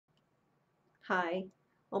Hi,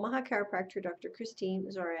 Omaha Chiropractor Dr. Christine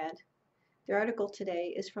Zorad. The article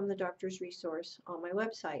today is from the doctor's resource on my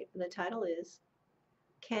website. The title is,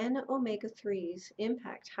 Can Omega-3s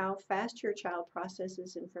Impact How Fast Your Child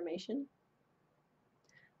Processes Information?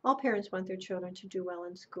 All parents want their children to do well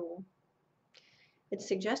in school. It's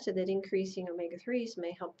suggested that increasing omega-3s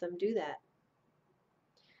may help them do that.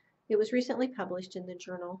 It was recently published in the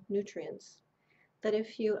journal Nutrients that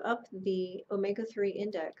if you up the omega-3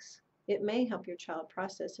 index, it may help your child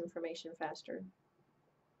process information faster.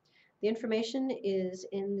 The information is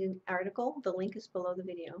in the article. The link is below the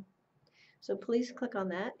video. So please click on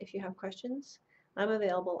that if you have questions. I'm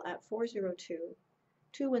available at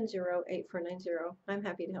 402-210-8490. I'm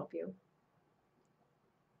happy to help you.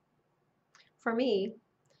 For me,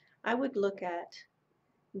 I would look at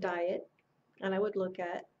diet and I would look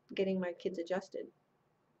at getting my kids adjusted.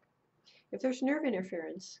 If there's nerve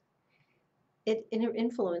interference, it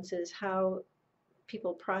influences how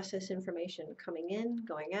people process information coming in,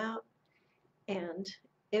 going out, and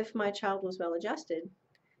if my child was well adjusted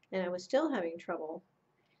and I was still having trouble,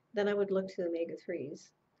 then I would look to the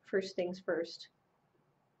omega-3s. First things first.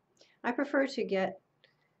 I prefer to get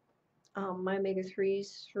my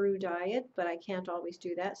omega-3s through diet, but I can't always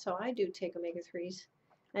do that, so I do take omega-3s,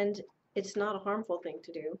 and it's not a harmful thing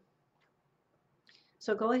to do.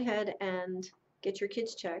 So go ahead and get your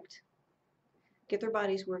kids checked, get their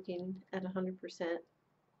bodies working at 100%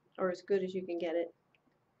 or as good as you can get it,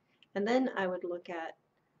 and then I would look at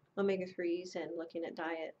omega-3s and looking at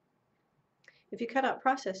diet. If you cut out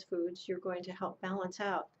processed foods, you're going to help balance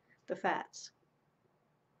out the fats.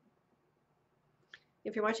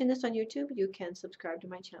 If you're watching this on YouTube, you can subscribe to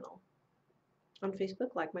my channel. On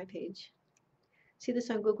Facebook, like my page. See this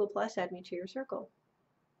on Google+, add me to your circle.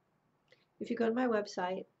 If you go to my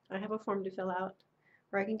website, I have a form to fill out,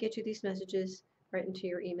 or I can get you these messages right into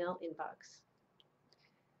your email inbox.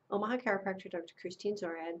 Omaha Chiropractor Dr. Christine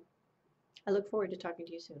Zorad. I look forward to talking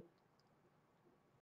to you soon.